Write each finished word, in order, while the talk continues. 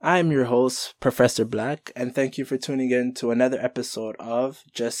I'm your host, Professor Black, and thank you for tuning in to another episode of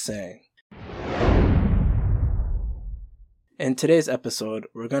Just Saying. In today's episode,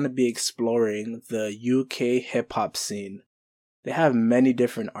 we're going to be exploring the UK hip hop scene. They have many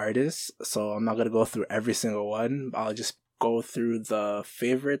different artists, so I'm not going to go through every single one. I'll just go through the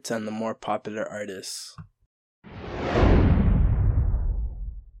favorites and the more popular artists.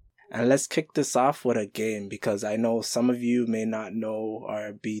 And let's kick this off with a game because I know some of you may not know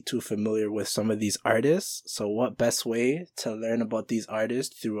or be too familiar with some of these artists. So what best way to learn about these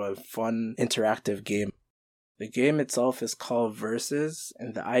artists through a fun interactive game? The game itself is called Versus,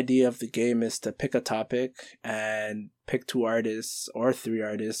 and the idea of the game is to pick a topic and pick two artists or three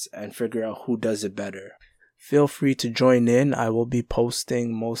artists and figure out who does it better. Feel free to join in. I will be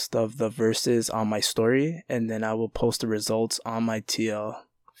posting most of the verses on my story, and then I will post the results on my TL.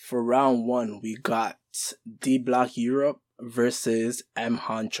 For round one, we got D Block Europe versus M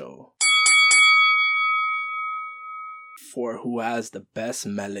Honcho for who has the best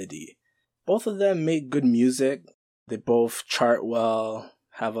melody. Both of them make good music. They both chart well,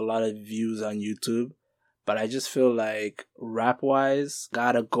 have a lot of views on YouTube. But I just feel like rap-wise,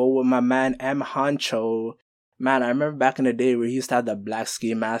 gotta go with my man M Honcho. Man, I remember back in the day where he used to have the black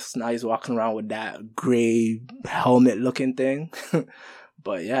ski mask. Now he's walking around with that gray helmet-looking thing.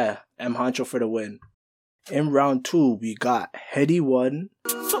 But yeah, M Honcho for the win. In round two, we got Heady One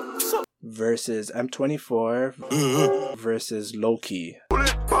versus M24 versus Loki.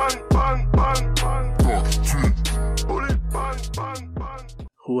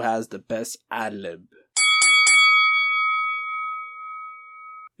 Who has the best ad-lib?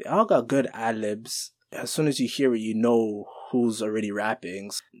 They all got good ad-libs. As soon as you hear it, you know who's already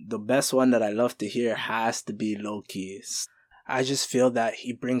rapping. The best one that I love to hear has to be Loki. I just feel that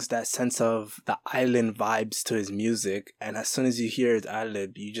he brings that sense of the island vibes to his music, and as soon as you hear his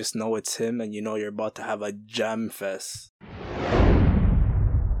ad-lib, you just know it's him and you know you're about to have a jam fest.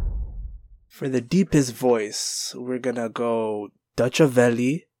 For the deepest voice, we're gonna go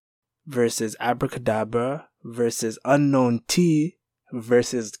Dutchavelli versus Abracadabra versus Unknown T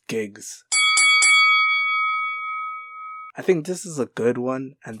versus Gigs. I think this is a good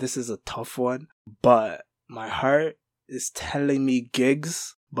one and this is a tough one, but my heart is telling me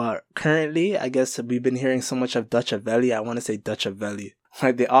Gigs. But currently, I guess we've been hearing so much of Dutchavelli, I want to say Dutchavelli.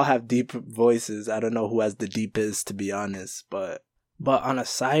 Like, they all have deep voices. I don't know who has the deepest, to be honest, but on a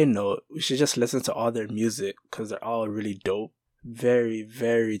side note, we should just listen to all their music because they're all really dope. Very,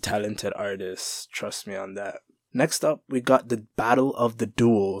 very talented artists. Trust me on that. Next up, we got the Battle of the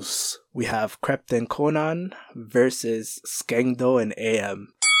Duos. We have Krept and Konan versus Skengdo and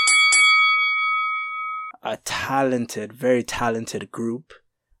AM. A talented, very talented group.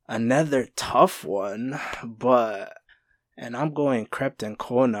 Another tough one, and I'm going Krept and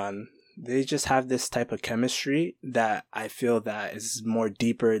Konan. They just have this type of chemistry that I feel that is more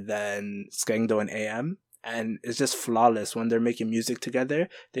deeper than Skengdo and AM. And it's just flawless when they're making music together.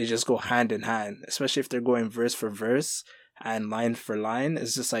 They just go hand in hand, especially if they're going verse for verse and line for line.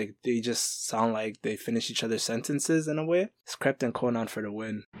 It's just like they just sound like they finish each other's sentences in a way. It's Krept and Konan for the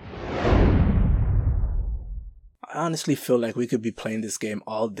win. I honestly feel like we could be playing this game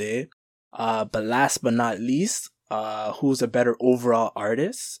all day. But last but not least, who's a better overall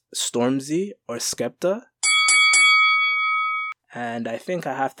artist, Stormzy or Skepta? And I think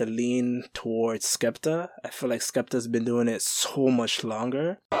I have to lean towards Skepta. I feel like Skepta's been doing it so much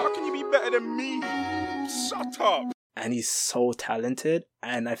longer. How can you be better than me? Shut up. And he's so talented,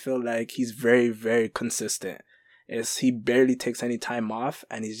 and I feel like he's very, very consistent. He barely takes any time off,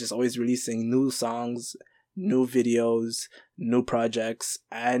 and he's just always releasing new songs, new videos, new projects,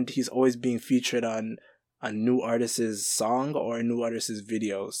 and he's always being featured on a new artist's song or a new artist's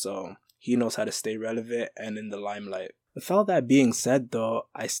video, so he knows how to stay relevant and in the limelight. With all that being said though,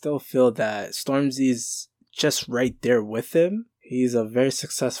 I still feel that Stormzy's just right there with him. He's a very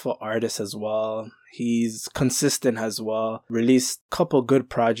successful artist as well. He's consistent as well. Released a couple good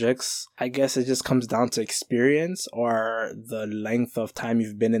projects. I guess it just comes down to experience or the length of time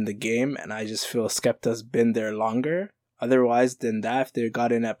you've been in the game, and I just feel Skepta's been there longer. Otherwise than that, if they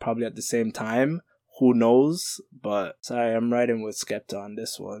got in probably at the same time, who knows? But sorry, I'm riding with Skepta on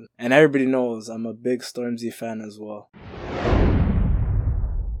this one. And everybody knows I'm a big Stormzy fan as well.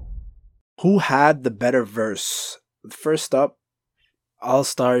 Who had the better verse? First up, All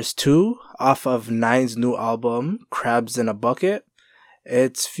Stars 2 off of Nine's new album, Crabs in a Bucket.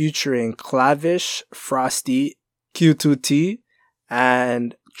 It's featuring Clavish, Frosty, Q2T,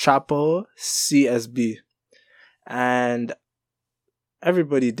 and Chapo CSB. And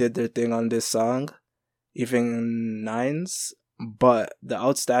everybody did their thing on this song. Even Nines. but the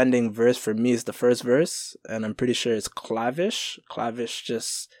outstanding verse for me is the first verse, and I'm pretty sure it's Clavish. Clavish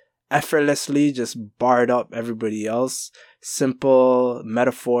just effortlessly just barred up everybody else. Simple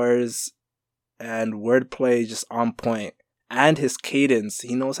metaphors and wordplay just on point. And his cadence,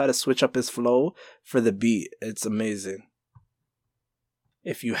 he knows how to switch up his flow for the beat. It's amazing.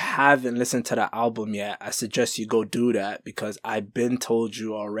 If you haven't listened to the album yet, I suggest you go do that, because I've been told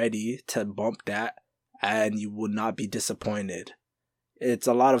you already to bump that and you will not be disappointed. It's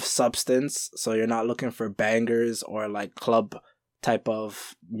a lot of substance, so you're not looking for bangers or like club type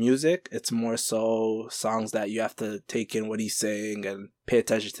of music. It's more so songs that you have to take in what he's saying and pay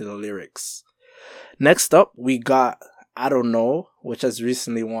attention to the lyrics. Next up, we got I Don't Know, which has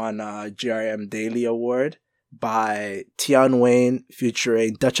recently won a GRM Daily Award, by Tion Wayne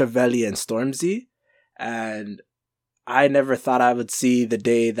featuring Dutchavelli and Stormzy. And I never thought I would see the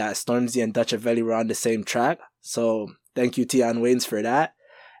day that Stormzy and Dutchavelli were on the same track. So thank you, Tion Waynes, for that.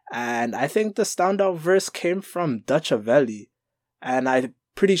 And I think the standout verse came from Dutchavelli. And I'm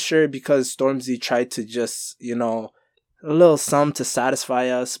pretty sure because Stormzy tried to just, a little something to satisfy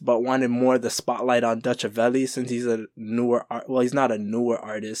us, but wanted more the spotlight on Dutchavelli, since he's a newer he's not a newer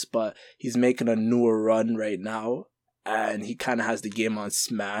artist, but he's making a newer run right now, and he kind of has the game on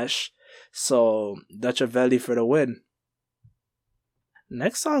smash. So Dutchavelli for the win.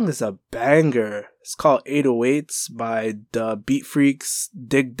 Next song is a banger. It's called 808s by the Beat Freaks,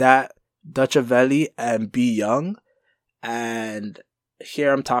 Dig Dat, Dutchavelli, and B Young. And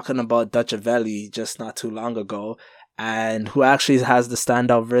here I'm talking about Dutchavelli just not too long ago. And who actually has the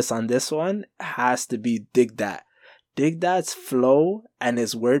standout verse on this one has to be Dig Dat. Dig Dat's flow and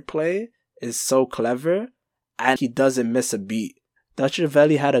his wordplay is so clever, and he doesn't miss a beat.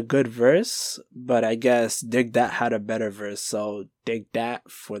 Dutchavelli had a good verse, but I guess Dig Dat had a better verse, so Dig Dat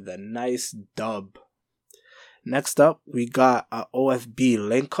for the nice dub. Next up, we got a OFB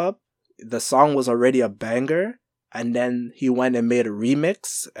link up. The song was already a banger, and then he went and made a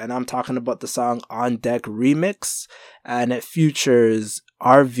remix, and I'm talking about the song On Deck Remix, and it features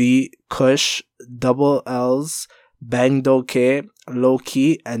RV, Kush, Double L's, Bang Doke, Low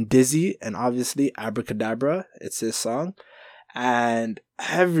Key, and Dizzy, and obviously Abracadabra. It's his song, and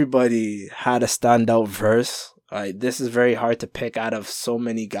everybody had a standout verse. This is very hard to pick out of so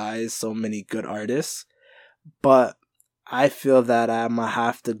many guys, so many good artists, but I feel that I'm gonna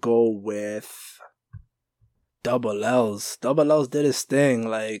have to go with Double L's. Double L's did his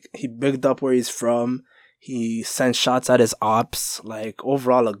thing. He bigged up where he's from. He sent shots at his ops.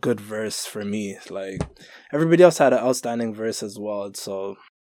 Overall, a good verse for me. Everybody else had an outstanding verse as well, so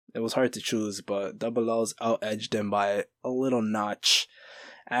it was hard to choose, but Double L's out-edged him by a little notch.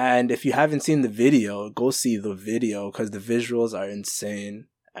 And if you haven't seen the video, go see the video, because the visuals are insane,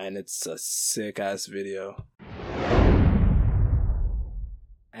 and it's a sick-ass video.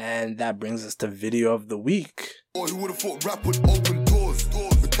 And that brings us to Video of the Week. Boy, who would have thought rap would open doors?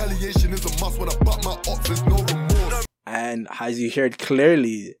 Retaliation is a must when I butt my ops, there's no remorse. And as you heard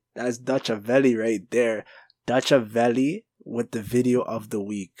clearly, that's Dutchavelli right there. Dutchavelli with the Video of the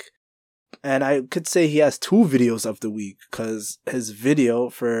Week. And I could say he has 2 videos of the week, because his video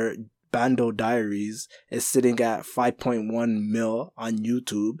for Bando Diaries is sitting at 5.1 mil on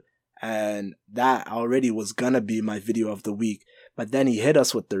YouTube. And that already was gonna be my video of the week. But then he hit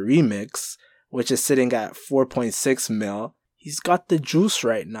us with the remix, which is sitting at 4.6 mil. He's got the juice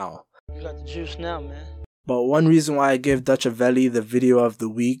right now. You got the juice now, man. But one reason why I give Dutchavelli the video of the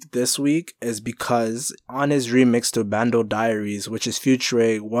week this week is because on his remix to Bando Diaries, which is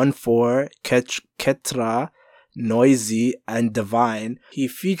featuring 1-4, Ketra, Noisy, and Divine, he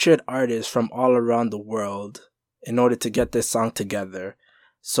featured artists from all around the world in order to get this song together.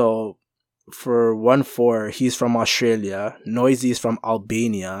 So for 1-4, he's from Australia, Noisy is from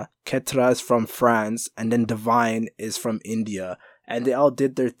Albania, Ketra is from France, and then Divine is from India. And they all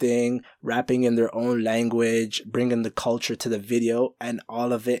did their thing, rapping in their own language, bringing the culture to the video, and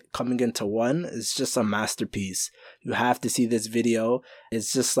all of it coming into one is just a masterpiece. You have to see this video.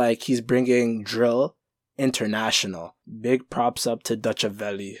 It's just like he's bringing drill international. Big props up to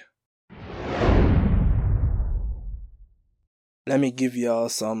Dutchavelli. Let me give y'all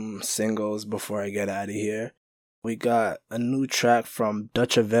some singles before I get out of here. We got a new track from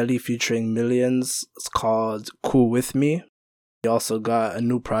Dutchavelli featuring Millions. It's called Cool With Me. We also got a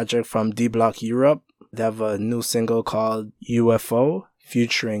new project from D Block Europe. They have a new single called UFO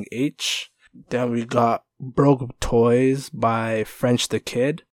featuring H. Then we got Broke Toys by French the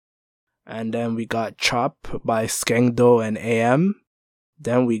Kid. And then we got Chop by Skengdo and AM.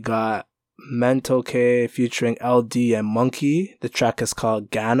 Then we got Mental K featuring LD and Monkey. The track is called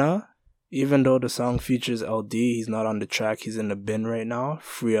Ghana. Even though the song features LD, he's not on the track, he's in the bin right now.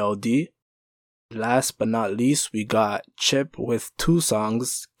 Free LD. Last but not least, we got Chip with 2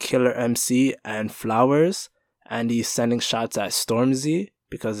 songs, Killer MC and Flowers, and he's sending shots at Stormzy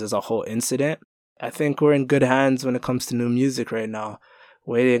because there's a whole incident. I think we're in good hands when it comes to new music right now.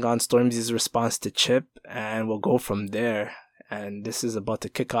 Waiting on Stormzy's response to Chip, and we'll go from there. And this is about to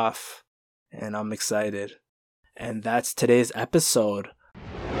kick off, and I'm excited. And that's today's episode.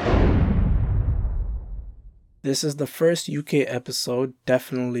 This is the first UK episode,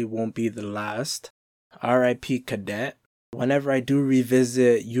 definitely won't be the last. RIP Cadet. Whenever I do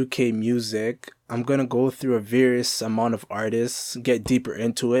revisit UK music, I'm going to go through a various amount of artists, get deeper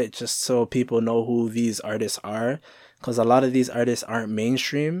into it, just so people know who these artists are. Because a lot of these artists aren't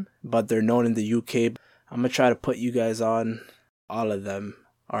mainstream, but they're known in the UK. I'm going to try to put you guys on all of them,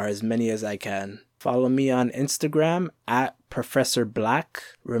 or as many as I can. Follow me on Instagram at Professor Black.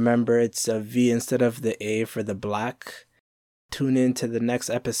 Remember, it's a V instead of the A for the black. Tune in to the next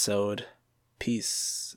episode. Peace.